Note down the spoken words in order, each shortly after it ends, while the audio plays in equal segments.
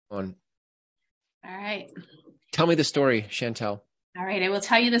On. All right. Tell me the story, Chantel. All right. I will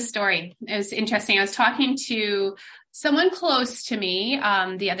tell you the story. It was interesting. I was talking to someone close to me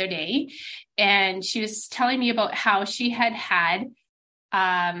the other day, and she was telling me about how she had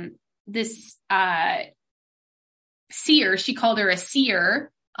this seer, she called her a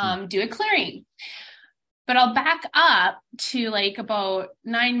seer, do a clearing. But I'll back up to like about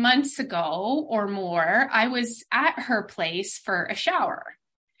 9 months ago or more. I was at her place for a shower,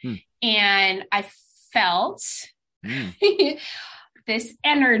 and I felt this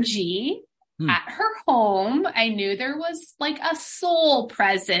energy at her home. I knew there was like a soul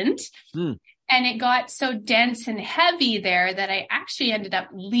present, and it got so dense and heavy there that I actually ended up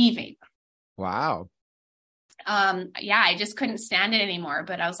leaving. Wow. Yeah, I just couldn't stand it anymore,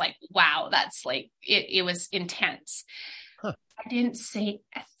 but I was like, wow, that's like, it was intense. I didn't say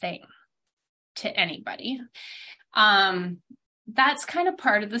a thing to anybody. That's kind of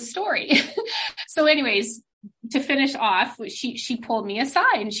part of the story. So anyways, to finish off, she pulled me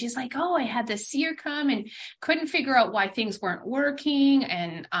aside and she's like, oh, I had this seer come and couldn't figure out why things weren't working.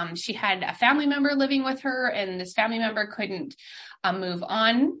 And she had a family member living with her, and this family member couldn't move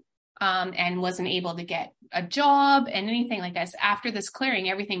on and wasn't able to get a job and anything like this. After this clearing,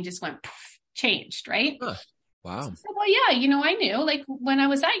 everything just went changed, right? Wow. So I said, well, yeah, I knew, like when I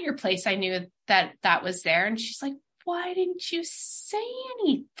was at your place, I knew that was there. And she's like, why didn't you say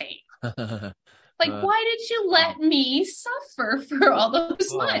anything? Like, why did you let me suffer for all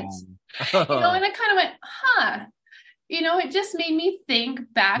those months? And I kind of went, it just made me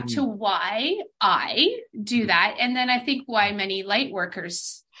think back to why I do that. And then I think why many light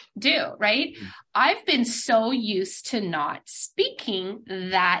workers do, right? I've been so used to not speaking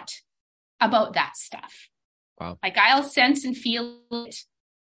about that stuff. Wow. Like I'll sense and feel it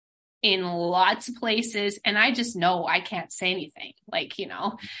in lots of places, and I just know I can't say anything, like,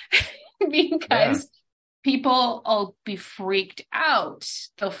 because people will be freaked out.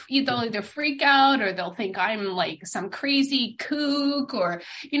 They'll either freak out or they'll think I'm like some crazy kook or,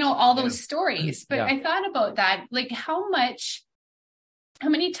 all those stories. But I thought about that, like how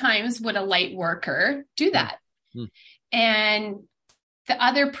many times would a light worker do that? And the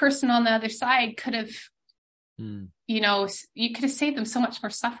other person on the other side could have, you could have saved them so much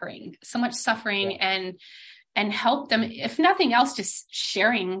suffering and help them, if nothing else, just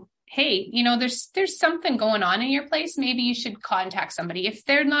sharing, hey, there's something going on in your place. Maybe you should contact somebody if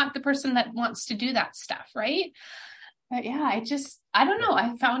they're not the person that wants to do that stuff. Right. But yeah, I don't know.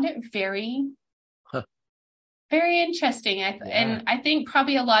 I found it very, very interesting. And I think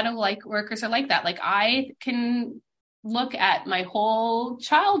probably a lot of like workers are like that. Like I can look at my whole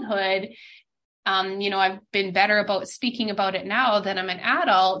childhood. I've been better about speaking about it now that I'm an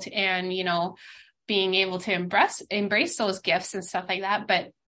adult and, being able to embrace those gifts and stuff like that.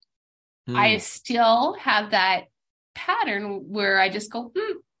 But I still have that pattern where I just go,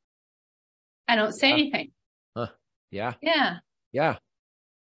 I don't say anything. Yeah. Yeah.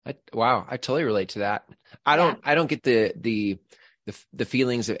 I totally relate to that. I don't get the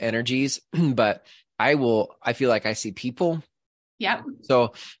feelings of energies, but I feel like I see people. Yeah.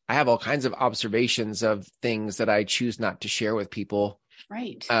 So I have all kinds of observations of things that I choose not to share with people.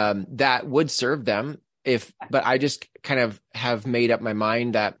 Right. That would serve them but I just kind of have made up my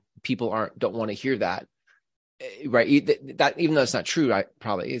mind that people don't want to hear that. Right. That even though it's not true,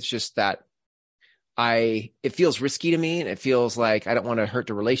 it's just that it feels risky to me and it feels like I don't want to hurt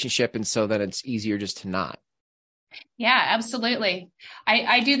the relationship. And so then it's easier just to not. Yeah, absolutely.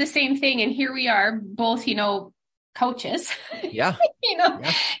 I do the same thing. And here we are both, coaches. Yeah.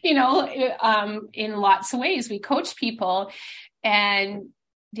 In lots of ways we coach people, and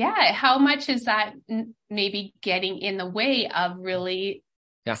how much is that maybe getting in the way of really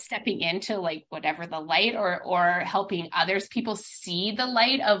stepping into like whatever the light or helping people see the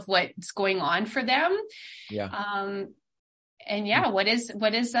light of what's going on for them. What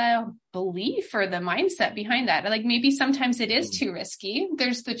is a belief or the mindset behind that? Like maybe sometimes it is too risky.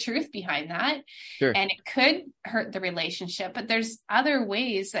 There's the truth behind that. Sure. And it could hurt the relationship, but there's other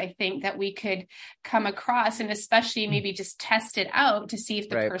ways I think that we could come across, and especially maybe just test it out to see if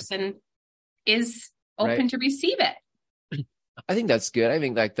the person is open to receive it. I think that's good. I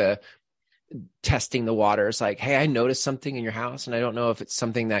think like the testing the waters, like, hey, I noticed something in your house and I don't know if it's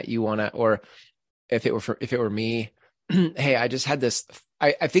something that you want to, or if it were me, hey, I just had this,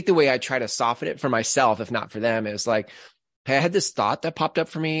 I think the way I try to soften it for myself, if not for them, is like, hey, I had this thought that popped up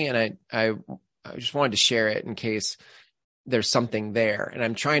for me and I just wanted to share it in case there's something there. And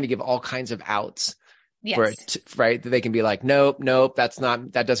I'm trying to give all kinds of outs for it, right? That they can be like, nope, that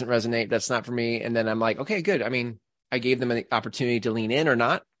doesn't resonate. That's not for me. And then I'm like, okay, good. I mean, I gave them an opportunity to lean in or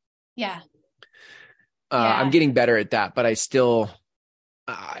not. Yeah. I'm getting better at that, but I still,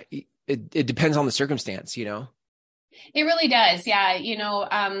 it depends on the circumstance, you know? It really does. Yeah.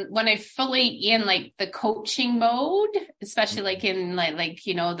 When I fully in like the coaching mode, especially like in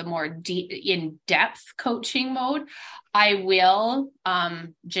the more deep in depth coaching mode, I will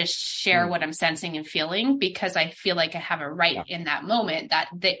just share what I'm sensing and feeling, because I feel like I have a right in that moment that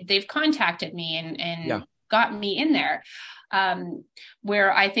they've contacted me and got me in there.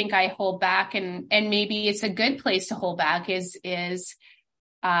 Where I think I hold back, and maybe it's a good place to hold back is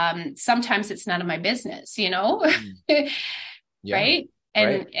sometimes it's none of my business, right?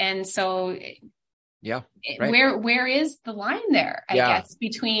 And so where is the line there, I guess,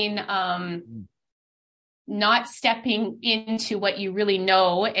 between not stepping into what you really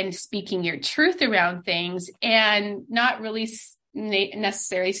know and speaking your truth around things, and not really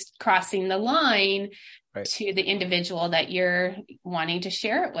necessarily crossing the line to the individual that you're wanting to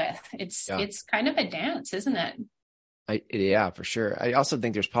share it with. It's kind of a dance, isn't it? Yeah, for sure. I also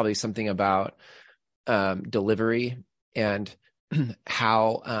think there's probably something about delivery and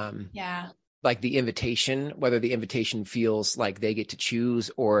how like the invitation, whether the invitation feels like they get to choose,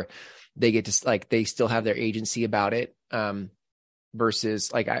 or they get to, like, they still have their agency about it,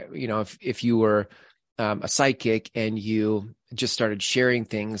 versus like, if you were a psychic and you just started sharing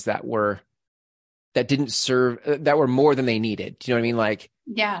things that were more than they needed. Do you know what I mean? Like,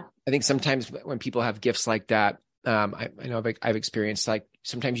 I think sometimes when people have gifts like that, I know I've experienced, like,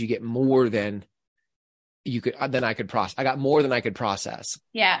 sometimes you get more than I could process. I got more than I could process.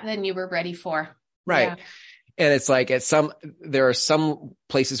 Yeah. Than you were ready for. Right. Yeah. And it's like there are some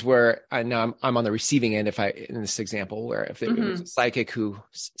places where I know I'm on the receiving end. In this example, where if it was a psychic who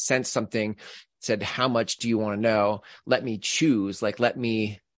sensed something, said, how much do you want to know? Let me choose, like, let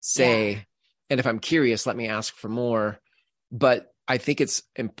me say, and if I'm curious, let me ask for more. But I think it's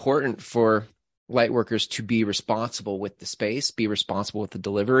important for light workers to be responsible with the space, be responsible with the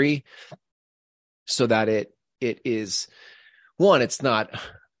delivery, so that it is, one, it's not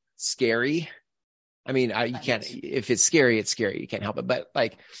scary. I mean, you can't, if it's scary, it's scary. You can't help it.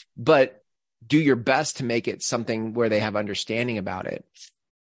 But do your best to make it something where they have understanding about it.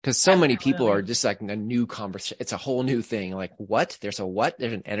 Because so many people are just like a new conversation. It's a whole new thing. Like, what? There's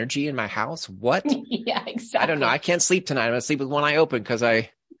There's an energy in my house. What? Yeah, exactly. I don't know. I can't sleep tonight. I'm going to sleep with one eye open because Yeah.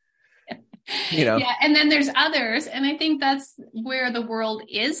 And then there's others. And I think that's where the world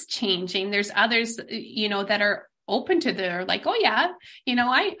is changing. There's others, that are open to their, like, oh yeah,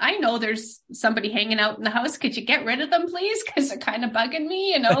 I know there's somebody hanging out in the house. Could you get rid of them, please? Because they're kind of bugging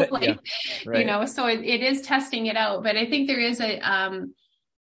me, so it is testing it out. But I think there is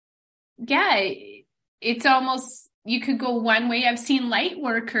it's almost, you could go one way. I've seen light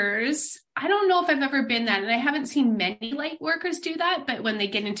workers. I don't know if I've ever been that, and I haven't seen many light workers do that, but when they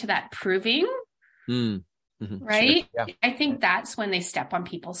get into that proving, right? Sure. Yeah. I think that's when they step on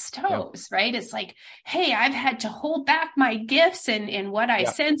people's toes, right? It's like, hey, I've had to hold back my gifts and what I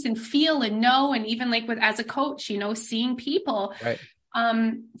sense and feel and know. And even like as a coach, seeing people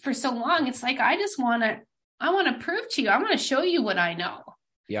for so long, it's like, I want to prove to you, I want to show you what I know.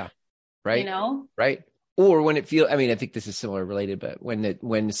 Yeah. Right. Right. Or when it feels, I mean, I think this is similar related, but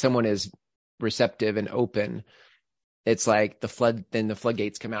when someone is receptive and open, it's like the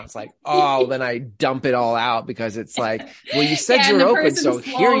floodgates come out. It's like, oh, then I dump it all out, because it's like, well, you said you're open, so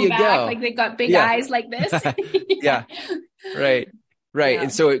here you go. Like they got big eyes like this. Yeah. Right. Yeah.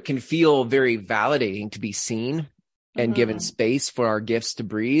 And so it can feel very validating to be seen and given space for our gifts to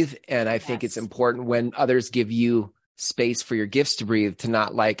breathe. And I think it's important when others give you space for your gifts to breathe, to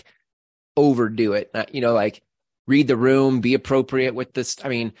not like overdo it, like read the room, be appropriate with this. I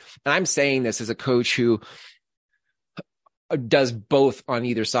mean, and I'm saying this as a coach who does both on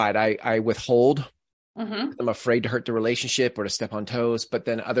either side. I withhold. I'm afraid to hurt the relationship or to step on toes. But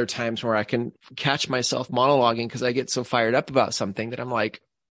then other times where I can catch myself monologuing because I get so fired up about something that I'm like,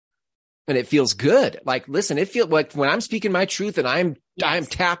 and it feels good. Like, listen, it feels like when I'm speaking my truth and I'm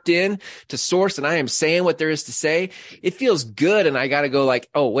tapped in to source and I am saying what there is to say, it feels good. And I got to go like,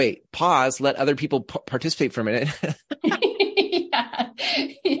 oh, wait, pause, let other people participate for a minute.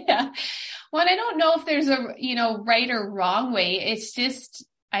 Yeah. Well, I don't know if there's a, right or wrong way. It's just,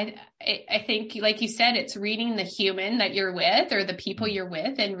 I think, like you said, it's reading the human that you're with or the people you're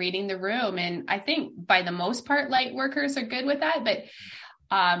with and reading the room. And I think by the most part, light workers are good with that. But,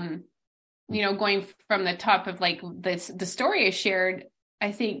 going from the top of like the story I shared,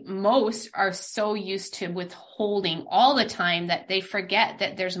 I think most are so used to withholding all the time that they forget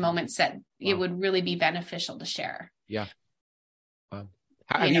that there's moments that it would really be beneficial to share. Yeah. Wow.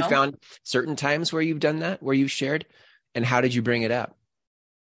 Have you found certain times where you've done that, where you've shared, and how did you bring it up?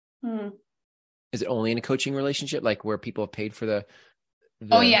 Hmm. Is it only in a coaching relationship, like where people have paid for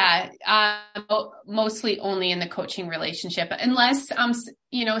Oh the, yeah, mostly only in the coaching relationship, unless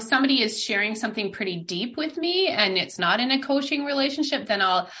somebody is sharing something pretty deep with me and it's not in a coaching relationship, then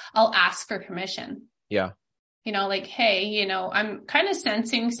I'll ask for permission. yeah, Like, hey, I'm kind of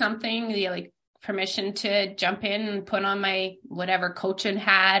sensing something, like permission to jump in and put on my whatever coaching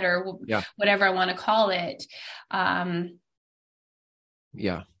hat or yeah, whatever I want to call it.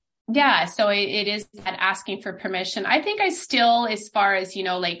 yeah, Yeah, so it is that asking for permission. I think I still, as far as,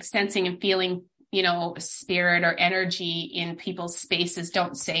 like sensing and feeling, spirit or energy in people's spaces,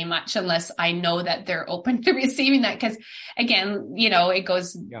 don't say much unless I know that they're open to receiving that. Because again, it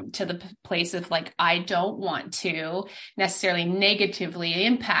goes yeah, to the place of like, I don't want to necessarily negatively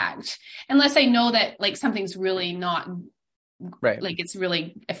impact unless I know that like something's really not right, like it's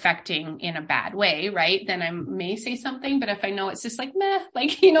really affecting in a bad way, right? Then I may say something, but if I know it's just like meh,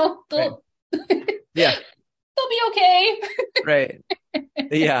 like right, they'll yeah, they'll be okay. right,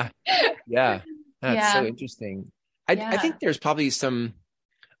 yeah, yeah. That's so Yeah, interesting. I yeah, think there's probably some.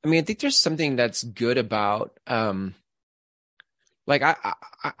 I mean, I think there's something that's good about like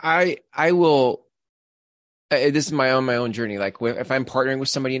I will. This is my own journey. Like if I'm partnering with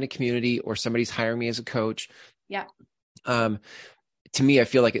somebody in a community or somebody's hiring me as a coach, yeah, um, to me, I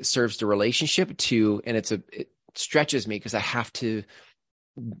feel like it serves the relationship too, and it stretches me because I have to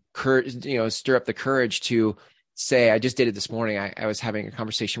stir up the courage to say. I just did it this morning. I was having a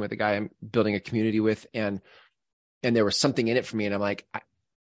conversation with a guy I'm building a community with, and there was something in it for me, and I'm like,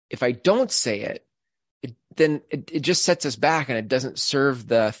 if I don't say it, then it just sets us back, and it doesn't serve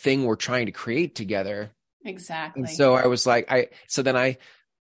the thing we're trying to create together. And exactly. so I was like, so then I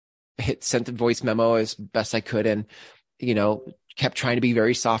sent the voice memo as best I could, and kept trying to be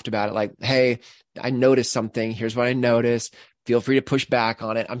very soft about it. Like, hey, I noticed something. Here's what I noticed. Feel free to push back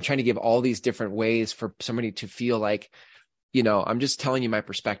on it. I'm trying to give all these different ways for somebody to feel like, I'm just telling you my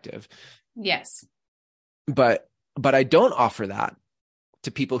perspective. Yes. But I don't offer that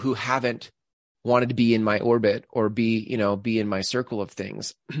to people who haven't wanted to be in my orbit or be in my circle of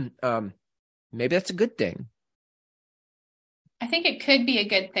things. Maybe that's a good thing. I think it could be a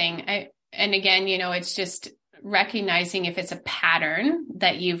good thing. And again, it's just recognizing if it's a pattern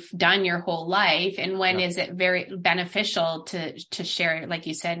that you've done your whole life and when Yeah. is it very beneficial to share, like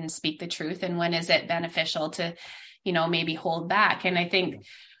you said, and speak the truth, and when is it beneficial to, maybe hold back. And I think,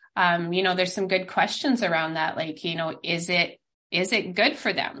 there's some good questions around that. Like, is it good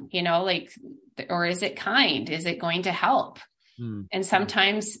for them? Like, or is it kind? Is it going to help? Hmm. And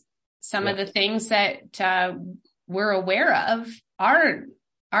sometimes some Yeah. of the things that we're aware of are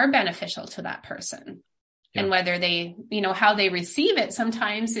beneficial to that person. Yeah. And whether they, how they receive it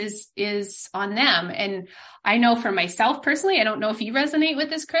sometimes is on them. And I know for myself personally, I don't know if you resonate with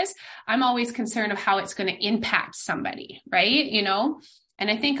this, Chris. I'm always concerned of how it's going to impact somebody, right? And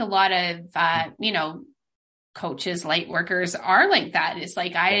I think a lot of coaches, light workers are like that. It's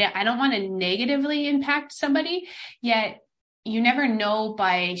like I don't want to negatively impact somebody, yet you never know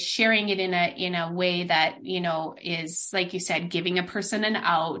by sharing it in a way that is, like you said, giving a person an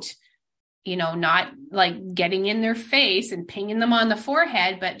out, not like getting in their face and pinging them on the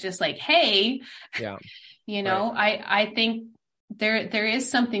forehead, but just like, hey, Yeah. Right. I think there is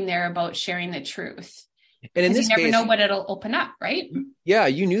something there about sharing the truth, And in because you this never know case, what it'll open up, right? yeah,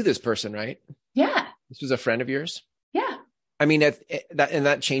 you knew this person, right? Yeah, This was a friend of yours. yeah, I mean,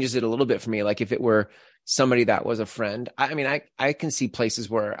 that changes it a little bit for me. Like if it were somebody that was a friend, I mean, I can see places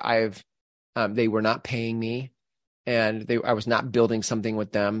where they were not paying me, and I was not building something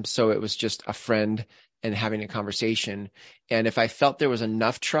with them. So it was just a friend and having a conversation. And if I felt there was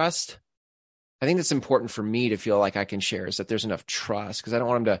enough trust, I think that's important for me to feel like I can share, is that there's enough trust, because I don't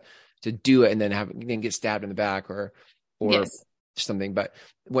want them to do it and then get stabbed in the back or yes, something. But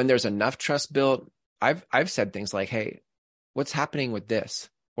when there's enough trust built, I've said things like, hey, what's happening with this?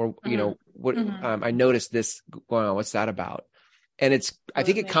 Or, mm-hmm. what, Mm-hmm. I noticed this going on. What's that about? And I think it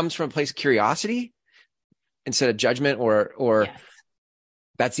Absolutely. comes from a place of curiosity instead of judgment, or Yes.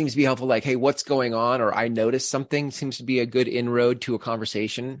 that seems to be helpful. Like, hey, what's going on? Or I noticed something, seems to be a good inroad to a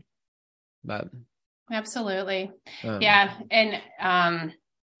conversation. But, Absolutely. um, Yeah. And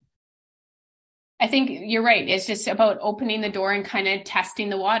I think you're right. It's just about opening the door and kind of testing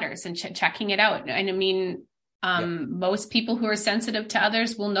the waters and checking it out. And I mean, yeah, most people who are sensitive to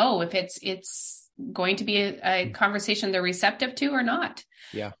others will know if it's going to be a conversation they're receptive to or not,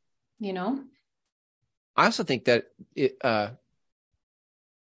 yeah. you know? I also think that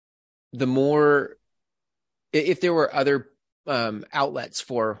the more, if there were other outlets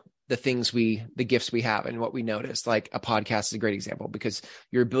for the gifts we have and what we notice. Like a podcast is a great example, because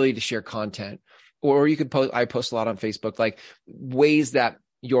your ability to share content, or you could I post a lot on Facebook, like ways that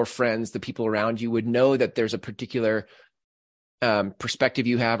your friends, the people around you, would know that there's a particular perspective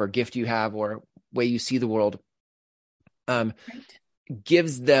you have, or gift you have, or way you see the world. Right.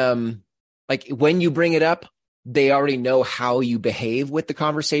 Gives them, like, when you bring it up, they already know how you behave with the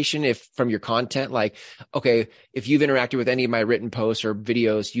conversation. If from your content, like, okay, if you've interacted with any of my written posts or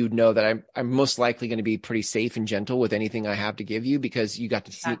videos, you'd know that I'm most likely going to be pretty safe and gentle with anything I have to give you, because you got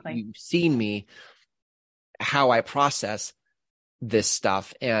to see, you've seen me, how I process this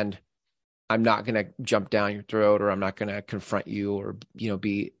stuff, and I'm not going to jump down your throat, or I'm not going to confront you, or,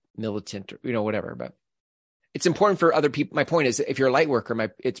 be militant, or, whatever. But it's important for other people. My point is, if you're a light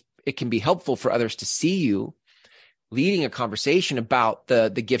worker, it can be helpful for others to see you leading a conversation about the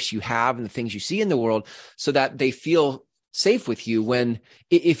gifts you have and the things you see in the world, so that they feel safe with you. When,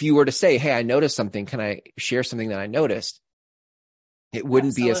 if you were to say, hey, I noticed something, can I share something that I noticed? It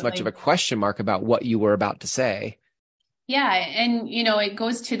wouldn't be as much of a question mark about what you were about to say. Yeah. And, it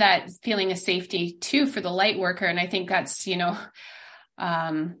goes to that feeling of safety too for the light worker. And I think that's,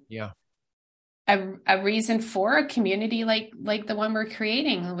 a reason for a community like the one we're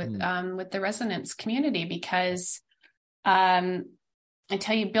creating with the resonance community, because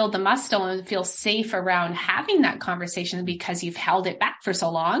until you build the muscle and feel safe around having that conversation, because you've held it back for so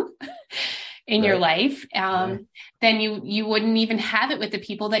long in your life, then you wouldn't even have it with the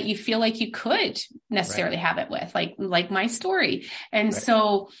people that you feel like you could necessarily have it with, like my story. And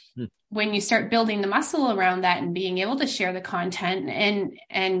so when you start building the muscle around that and being able to share the content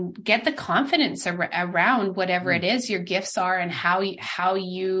and get the confidence around whatever it is your gifts are and how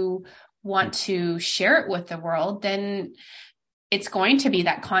you want to share it with the world, then it's going to be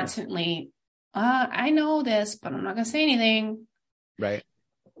that constantly, I know this, but I'm not going to say anything. Right.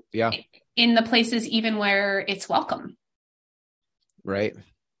 Yeah. In the places even where it's welcome. Right.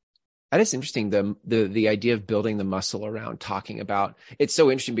 That is interesting. The idea of building the muscle around talking about, it's so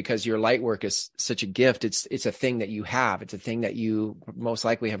interesting, because your light work is such a gift. It's a thing that you have. It's a thing that you most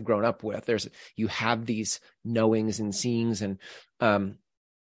likely have grown up with. You have these knowings and seeings, and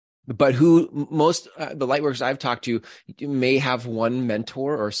but the light workers I've talked to may have one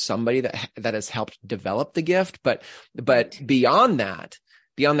mentor or somebody that has helped develop the gift, but beyond that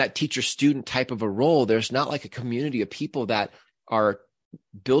teacher-student type of a role, there's not like a community of people that are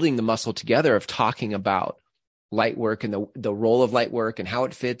building the muscle together of talking about light work and the role of light work and how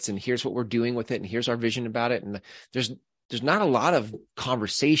it fits, and here's what we're doing with it, and here's our vision about it. And there's not a lot of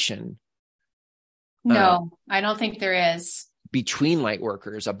conversation. No, I don't think there is, between light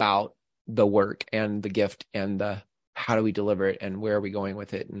workers about the work and the gift and the how do we deliver it and where are we going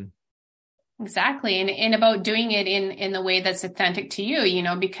with it. And exactly. And about doing it in the way that's authentic to you,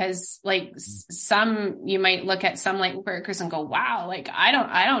 because like you might look at some light workers and go, wow, like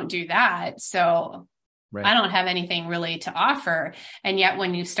I don't do that. So I don't have anything really to offer. And yet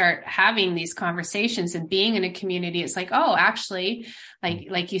when you start having these conversations and being in a community, it's like, oh, actually,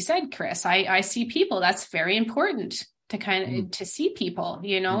 like you said, Chris, I see people. That's very important to kind of to see people,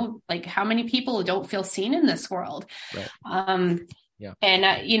 like how many people don't feel seen in this world. Right. Yeah. And,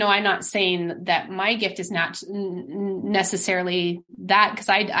 I'm not saying that my gift is not necessarily that, because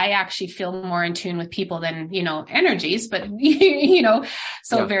I actually feel more in tune with people than, energies, but,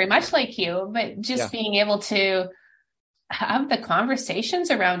 very much like you, but just being able to have the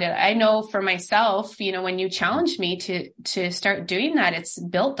conversations around it. I know for myself, when you challenged me to start doing that, it's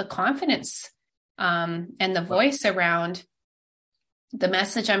built the confidence and the voice around the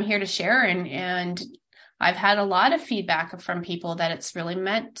message I'm here to share. And I've had a lot of feedback from people that it's really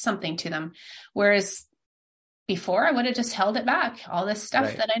meant something to them. Whereas before I would have just held it back, all this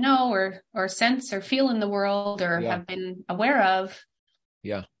stuff that I know or sense or feel in the world or have been aware of.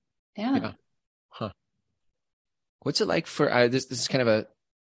 Yeah. Huh. What's it like for, this is kind of a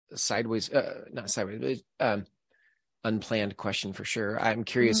sideways, not sideways, but unplanned question for sure. I'm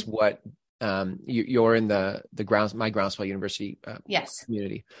curious what, you're in my Groundswell University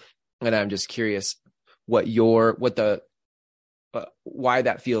community. And I'm just curious why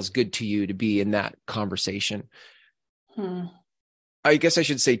that feels good to you to be in that conversation. I guess I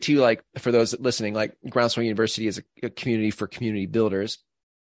should say too, like for those listening, like Groundswell University is a community for community builders.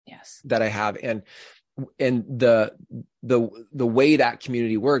 Yes. That I have. And the way that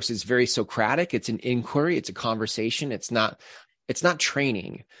community works is very Socratic. It's an inquiry. It's a conversation. It's not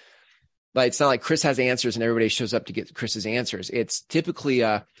training. But it's not like Chris has answers and everybody shows up to get Chris's answers. It's typically,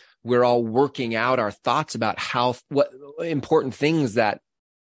 we're all working out our thoughts about what important things that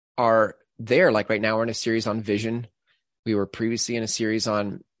are there. Like right now we're in a series on vision We were previously in a series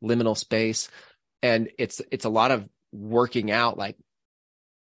on liminal space, and it's a lot of working out, like,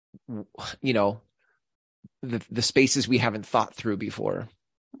 you know, the spaces we haven't thought through before.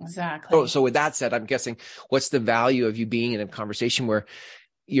 Exactly. So with that said, I'm guessing, what's the value of you being in a conversation where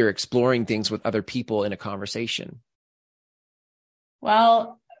you're exploring things with other people in a conversation?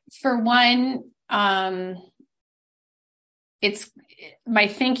 Well, for one, it's my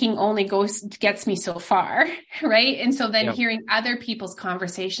thinking only gets me so far, right? And so then hearing other people's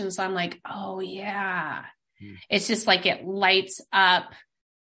conversations, I'm like, oh yeah, it's just like it lights up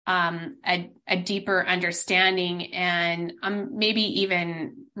a deeper understanding, and maybe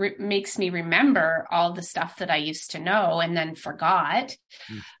even makes me remember all the stuff that I used to know and then forgot.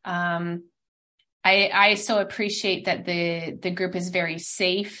 I so appreciate that the group is very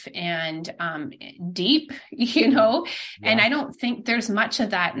safe and deep, and I don't think there's much of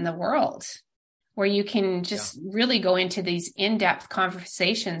that in the world, where you can just really go into these in-depth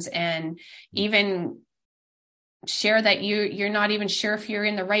conversations and even share that you're not even sure if you're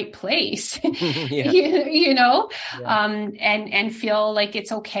in the right place, and feel like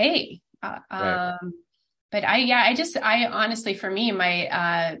it's okay. But I honestly, for me,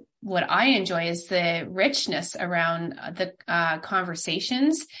 my what I enjoy is the richness around the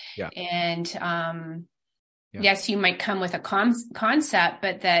conversations. And yes, you might come with a concept,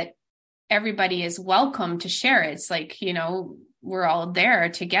 but that everybody is welcome to share it. It's like, we're all there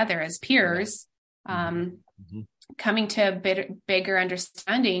together as peers, coming to a bigger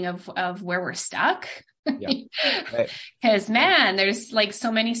understanding of where we're stuck. Because man, there's like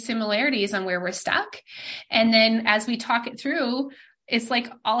so many similarities on where we're stuck. And then as we talk it through, it's like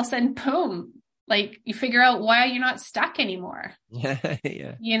all of a sudden, boom, like you figure out why you're not stuck anymore. Yeah. That's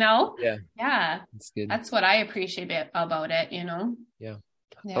good. That's what I appreciate about it, Yeah.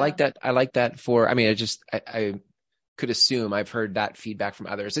 I like that. I could assume I've heard that feedback from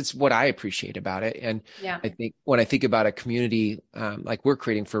others. It's what I appreciate about it. And I think when I think about a community like we're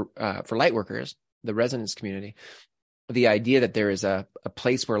creating for Lightworkers, the resonance community, the idea that there is a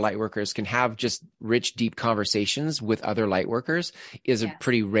place where Lightworkers can have just rich, deep conversations with other Lightworkers is a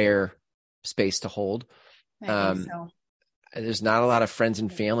pretty rare space to hold. I think so. There's not a lot of friends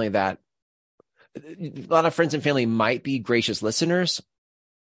and family might be gracious listeners.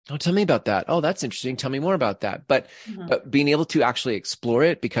 Oh, tell me about that. Oh, that's interesting. Tell me more about that. But being able to actually explore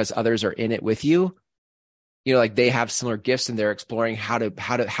it because others are in it with you, like they have similar gifts and they're exploring how do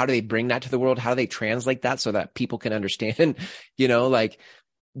they bring that to the world? How do they translate that so that people can understand? Like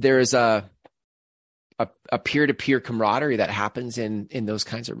there is a peer-to-peer camaraderie that happens in those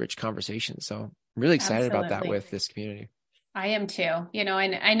kinds of rich conversations. So I'm really excited about that with this community. I am too,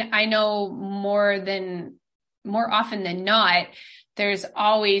 and I know more often than not, there's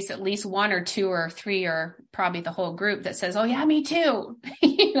always at least one or two or three or probably the whole group that says, oh yeah, me too.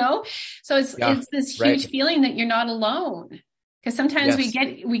 So it's this huge feeling that you're not alone. Because sometimes we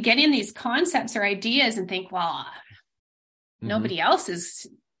get in these concepts or ideas and think, well, nobody else is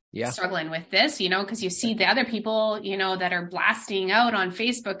struggling with this, because you see the other people, that are blasting out on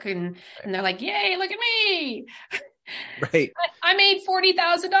Facebook and they're like, yay, look at me. Right. I made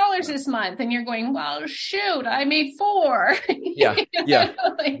 $40,000 this month, and you're going, well, shoot, I made $4.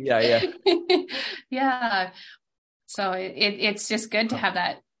 Yeah. So it's just good to have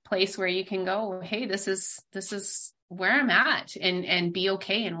that place where you can go, hey, this is where I'm at, and be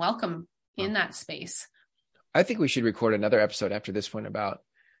okay and welcome in that space. I think we should record another episode after this one about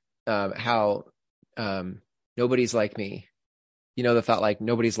how nobody's like me. The thought, like,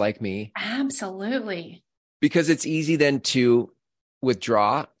 nobody's like me. Absolutely. Because it's easy then to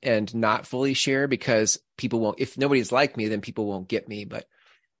withdraw and not fully share because people won't, if nobody's like me, then people won't get me. But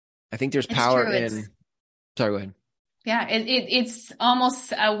I think there's power in, sorry, go ahead. Yeah. It's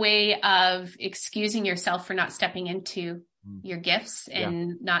almost a way of excusing yourself for not stepping into your gifts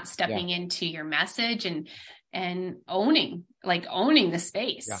and not stepping into your message and owning the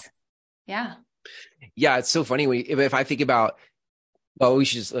space. Yeah. It's so funny if I think about, well,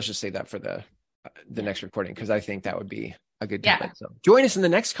 let's just say that for the next recording, because I think that would be a good topic. So join us in the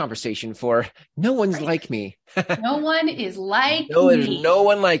next conversation for No One's Like Me. No one is like me. There's no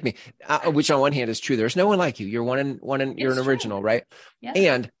one like me, which on one hand is true. There's no one like you. You're you're an original, right?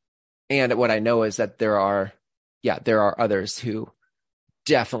 Yeah. And what I know is that there are others who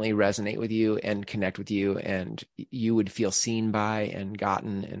definitely resonate with you and connect with you, and you would feel seen by and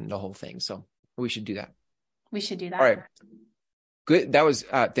gotten and the whole thing. So we should do that. All right. Good. That was,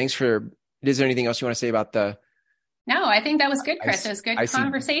 thanks for, is there anything else you want to say about the? No, I think that was good, Chris. It was good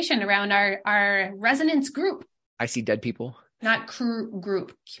conversation around our resonance group. I see dead people. Not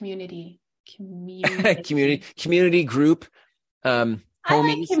group, community. community group. I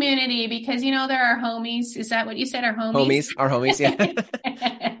Homies. like community because, there are homies. Is that what you said? Our Our homies. Yeah.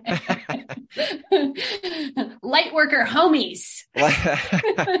 Lightworker homies.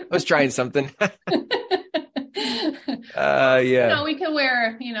 I was trying something. Yeah. We could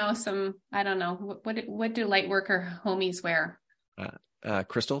wear, some, I don't know. What do Lightworker homies wear?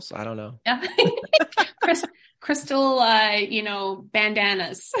 Crystals. I don't know. Yeah. Crystal,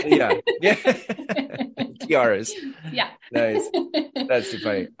 bandanas. Yeah. Tiaras. Yeah. Nice. That's too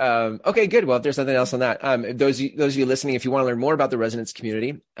funny. Okay, good. Well, if there's nothing else on that, those of you listening, if you want to learn more about the resonance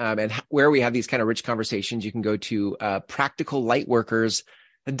community, and where we have these kind of rich conversations, you can go to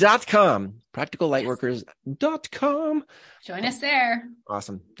practicallightworkers.com. Practicallightworkers.com. Join us there.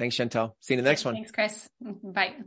 Awesome. Thanks, Chantel. See you in the next one. Thanks, Chris. Bye.